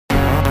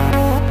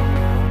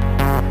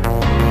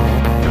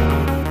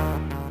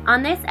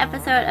On this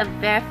episode of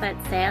Barefoot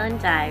Sail and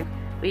Dive,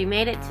 we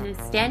made it to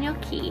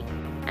Staniel Cay,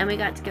 and we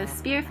got to go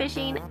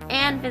spearfishing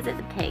and visit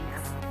the pigs.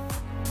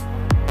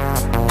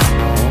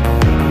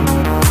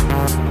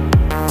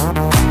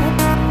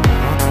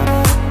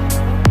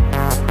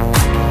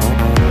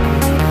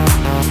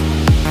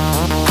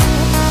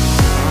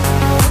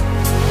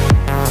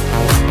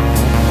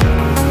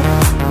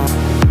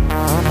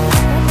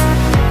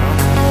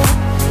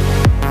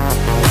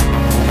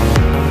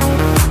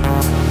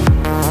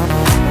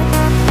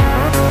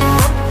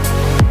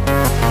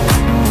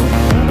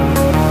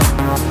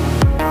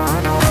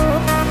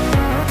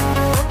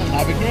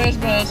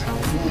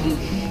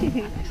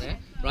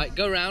 Right,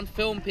 go around,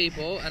 film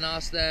people and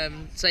ask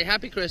them, say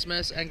Happy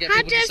Christmas and get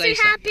people to say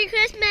Happy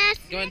Christmas.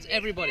 Go on,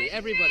 everybody.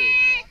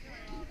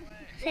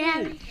 Say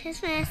Happy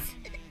Christmas.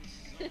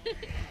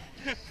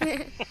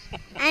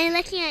 I'm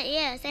looking at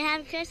you. Say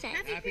Happy Christmas.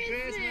 Happy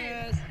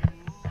Christmas.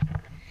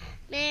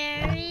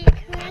 Merry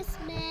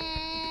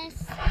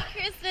Christmas. Merry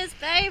Christmas,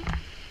 babe.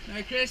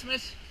 Merry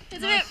Christmas.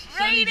 It's a bit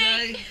sunny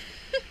rainy. day.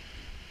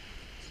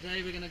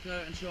 Today we're going to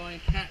go and try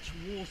and catch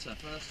water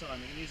first time.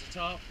 We're going to use a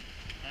tarp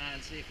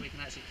and see if we can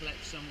actually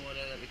collect some water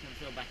that we can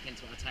fill back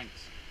into our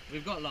tanks.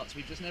 We've got lots,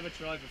 we've just never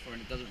tried before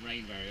and it doesn't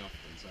rain very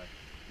often, so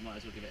we might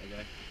as well give it a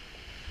go.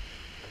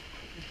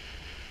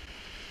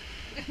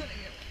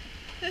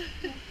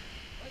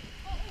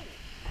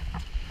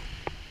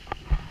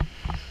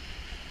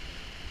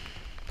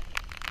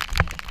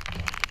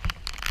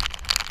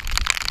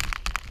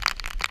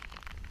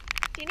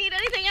 Do you need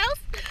anything else?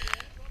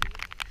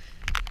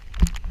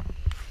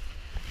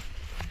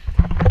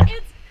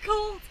 It's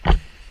cold.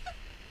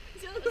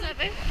 What's that,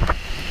 babe?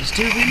 It's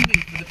too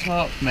windy for the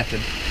tarp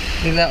method.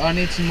 I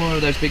need some more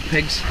of those big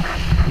pigs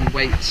and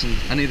weights, and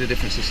I need a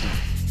different system.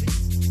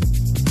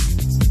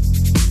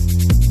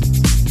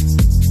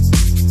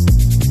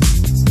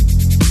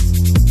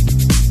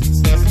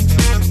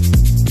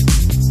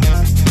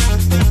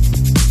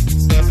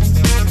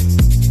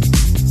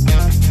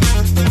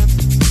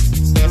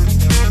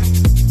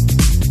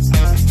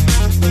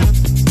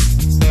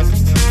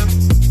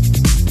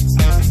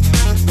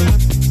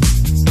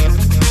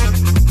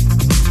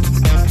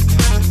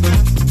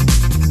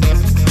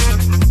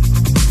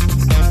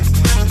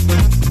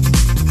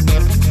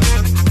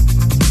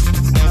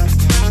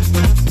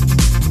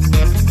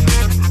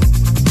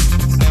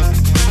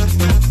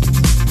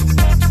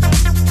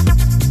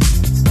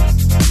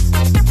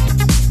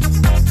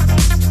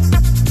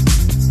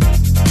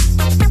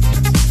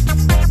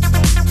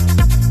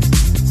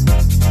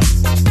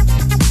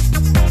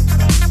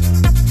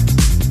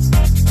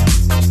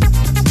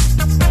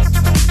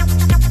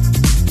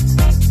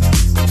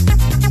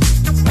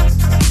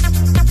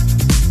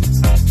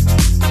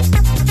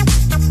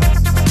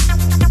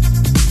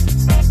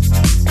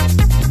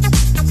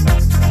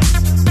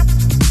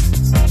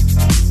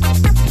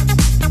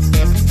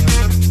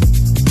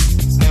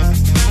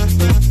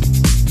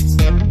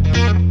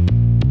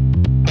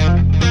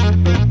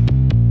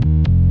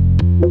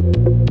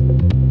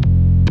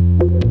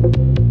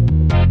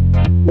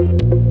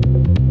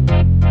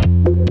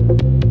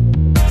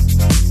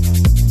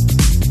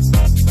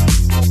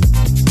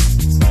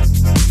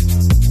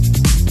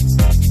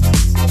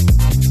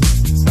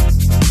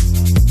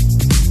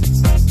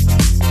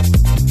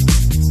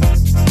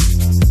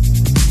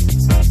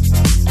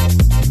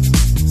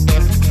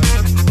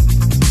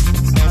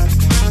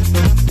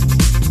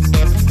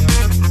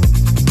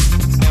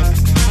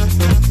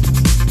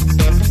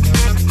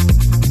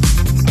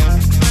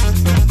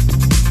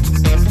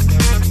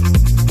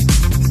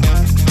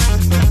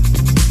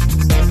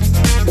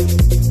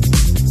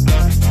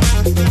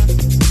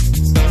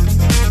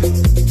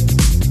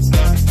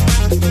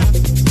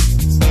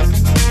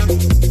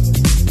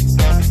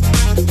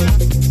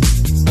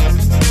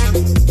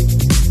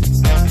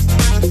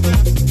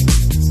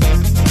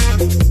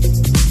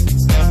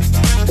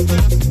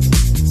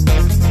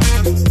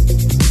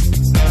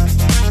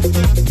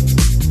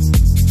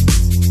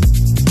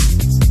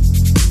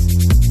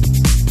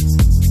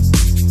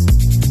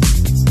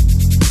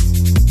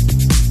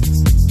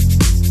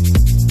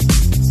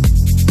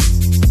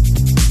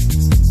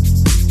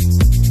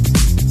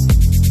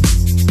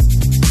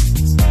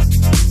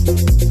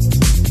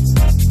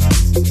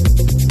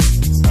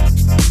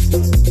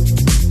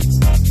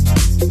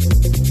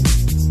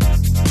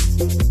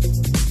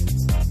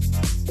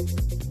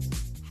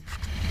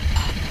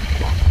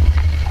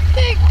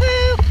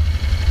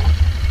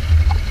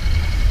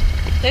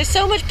 There's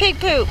so much pig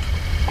poop.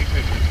 Pig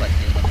poop looks like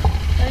human.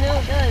 I know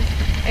it does.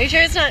 Are you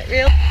sure it's not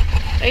real?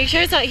 Are you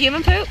sure it's not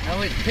human poop?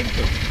 No, it's pig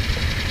poop.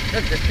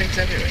 Look, there's pigs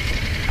everywhere.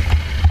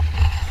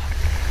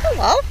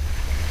 Hello.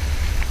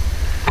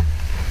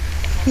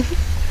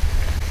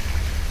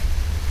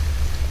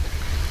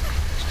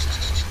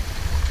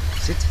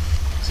 Sit,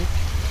 sit,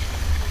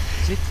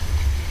 sit,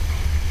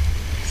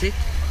 sit, sit,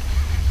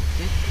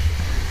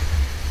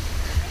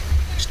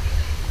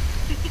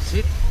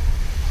 sit,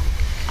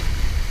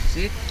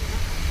 sit,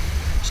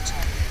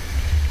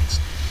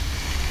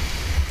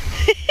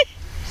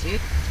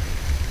 sit.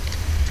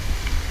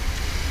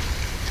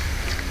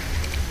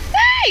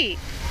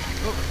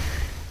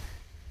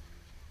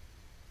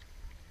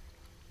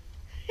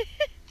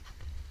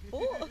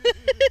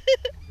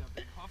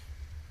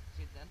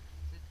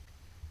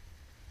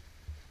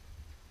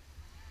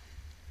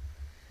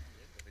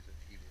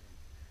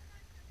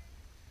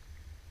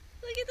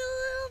 at the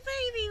little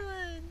baby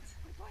ones.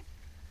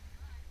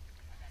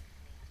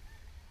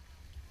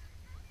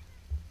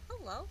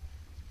 Hello.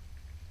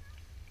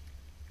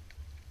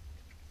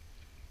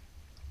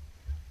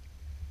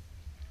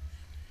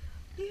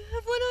 You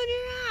have one on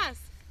your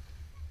ass.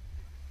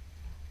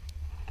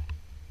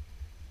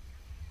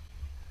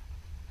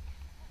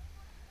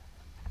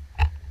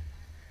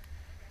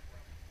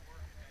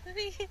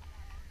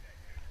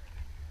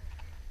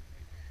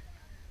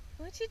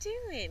 What you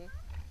doing?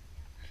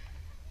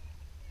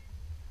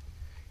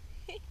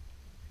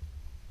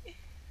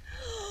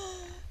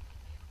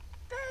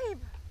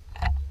 Babe!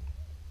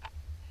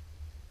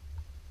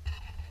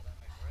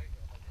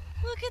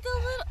 Look at the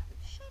little...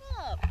 Shut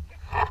up!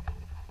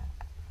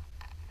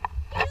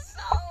 He's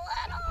so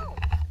little!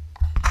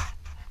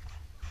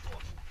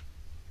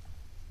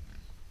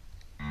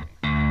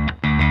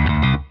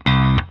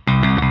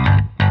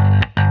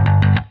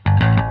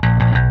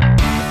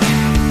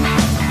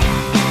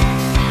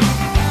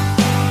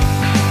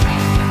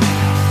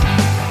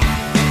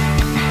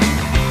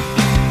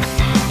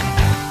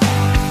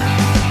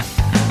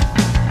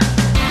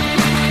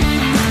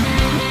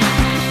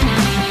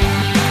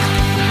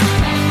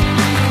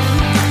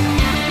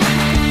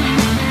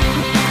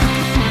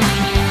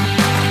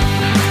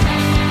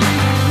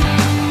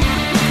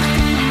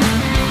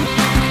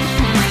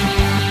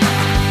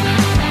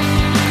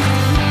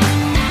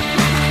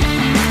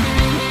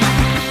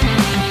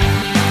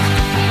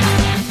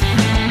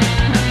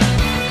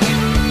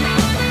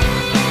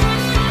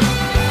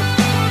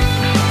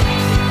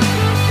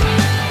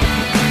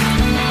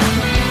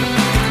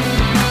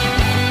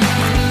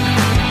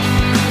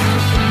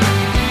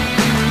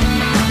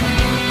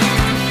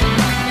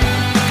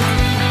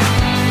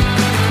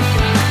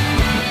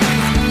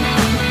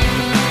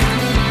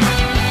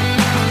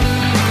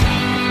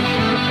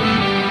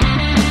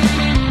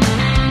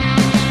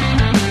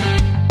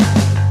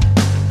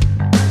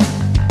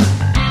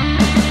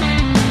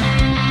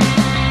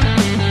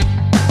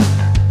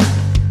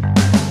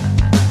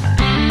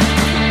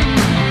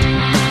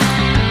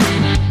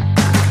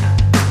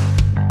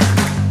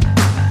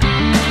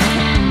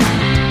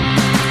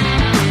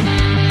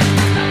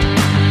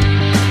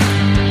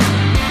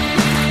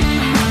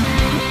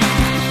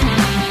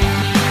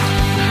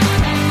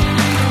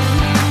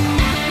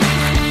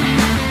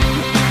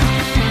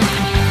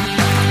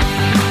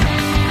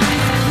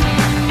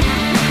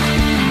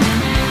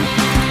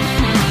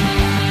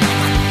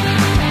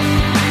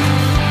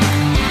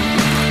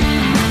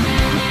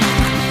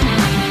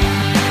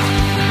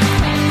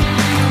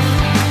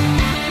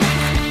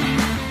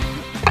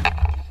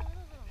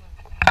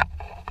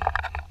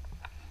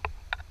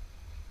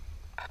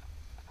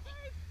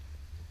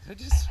 I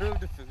just threw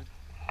the food.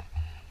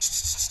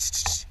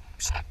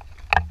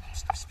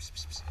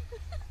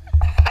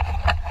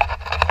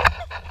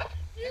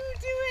 You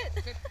do it!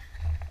 Sit.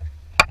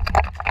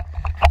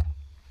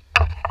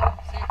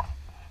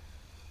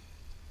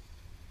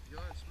 You're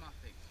a smart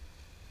pig.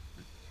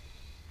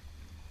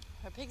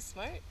 Are pigs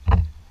smart?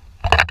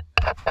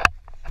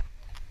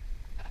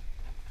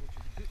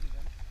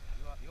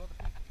 You're the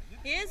pig.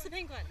 He is the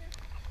pink one.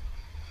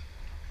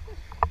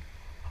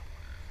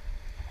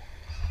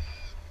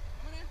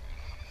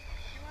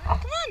 Come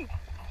on!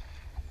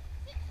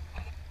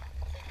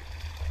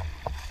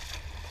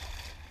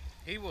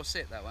 He will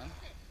sit, that one.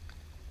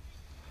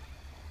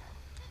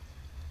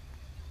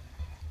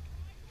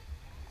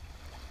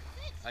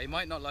 He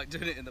might not like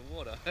doing it in the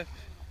water. Little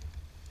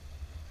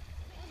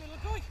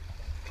guy.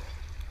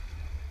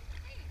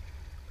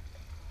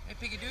 Hey,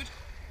 piggy dude.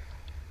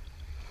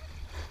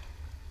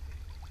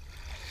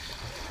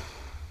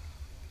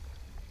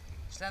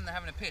 Stand there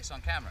having a piss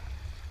on camera.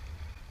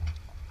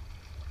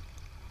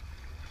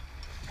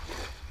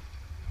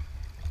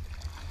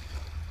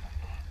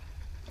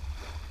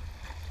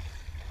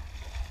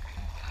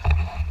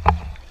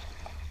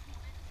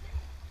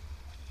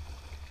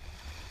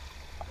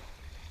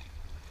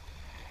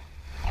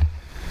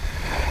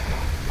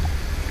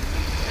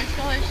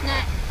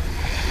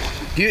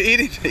 You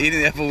eating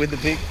the apple with the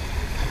pig?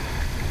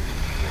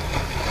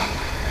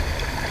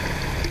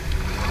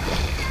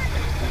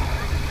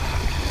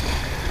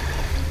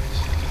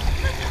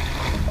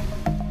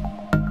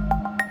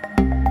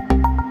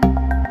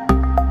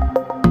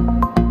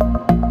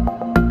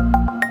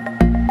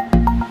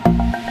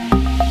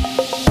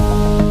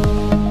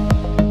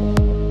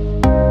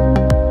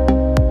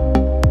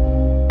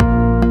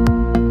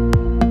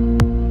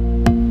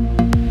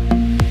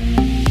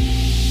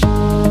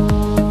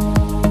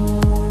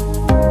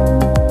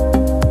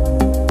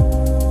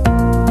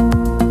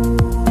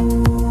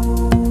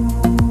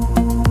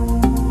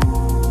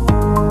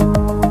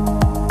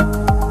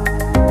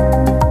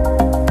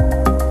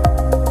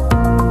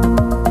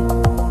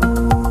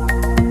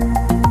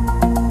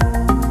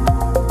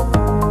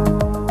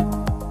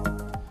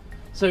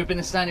 So we've been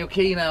in Staniel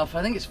Cay now for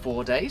I think it's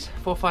 4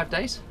 or 5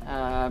 days,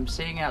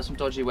 seeing out some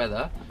dodgy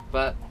weather,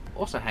 but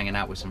also hanging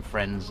out with some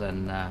friends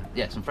and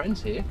yeah, some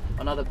friends here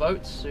on other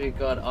boats. So we've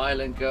got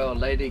Island Girl,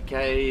 Lady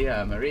Kay,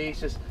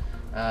 Maurice, just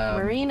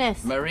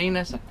Marinus.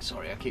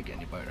 Sorry, I keep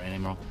getting your boat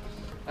name wrong.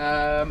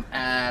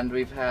 And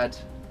we've had,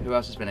 who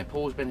else has been here?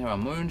 Paul's been here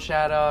on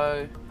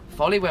Moonshadow.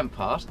 Folly went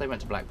past, they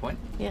went to Black Point.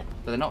 Yeah.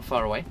 But they're not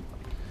far away.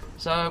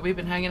 So we've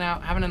been hanging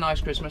out, having a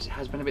nice Christmas. It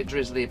has been a bit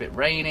drizzly, a bit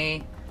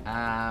rainy.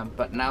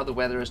 But now the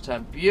weather has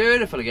turned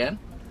beautiful again.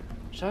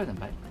 Show them,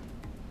 babe.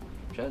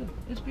 Show them.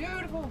 It's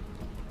beautiful.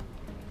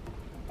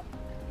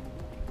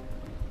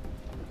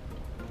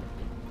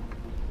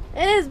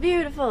 It is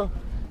beautiful.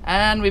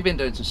 And we've been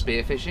doing some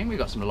spear fishing. We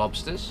got some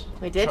lobsters.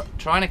 We did.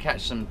 Trying to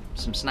catch some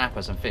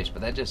snappers and fish,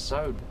 but they're just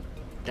so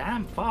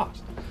damn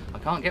fast. I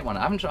can't get one.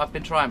 I've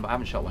been trying, but I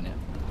haven't shot one yet.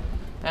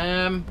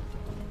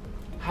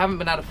 Haven't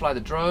been able to fly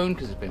the drone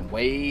because it's been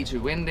way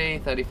too windy,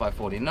 35,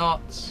 40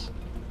 knots.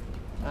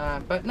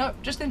 But no,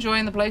 just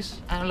enjoying the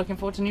place and looking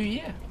forward to New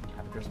Year.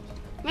 Happy Christmas.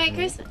 Merry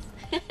Christmas.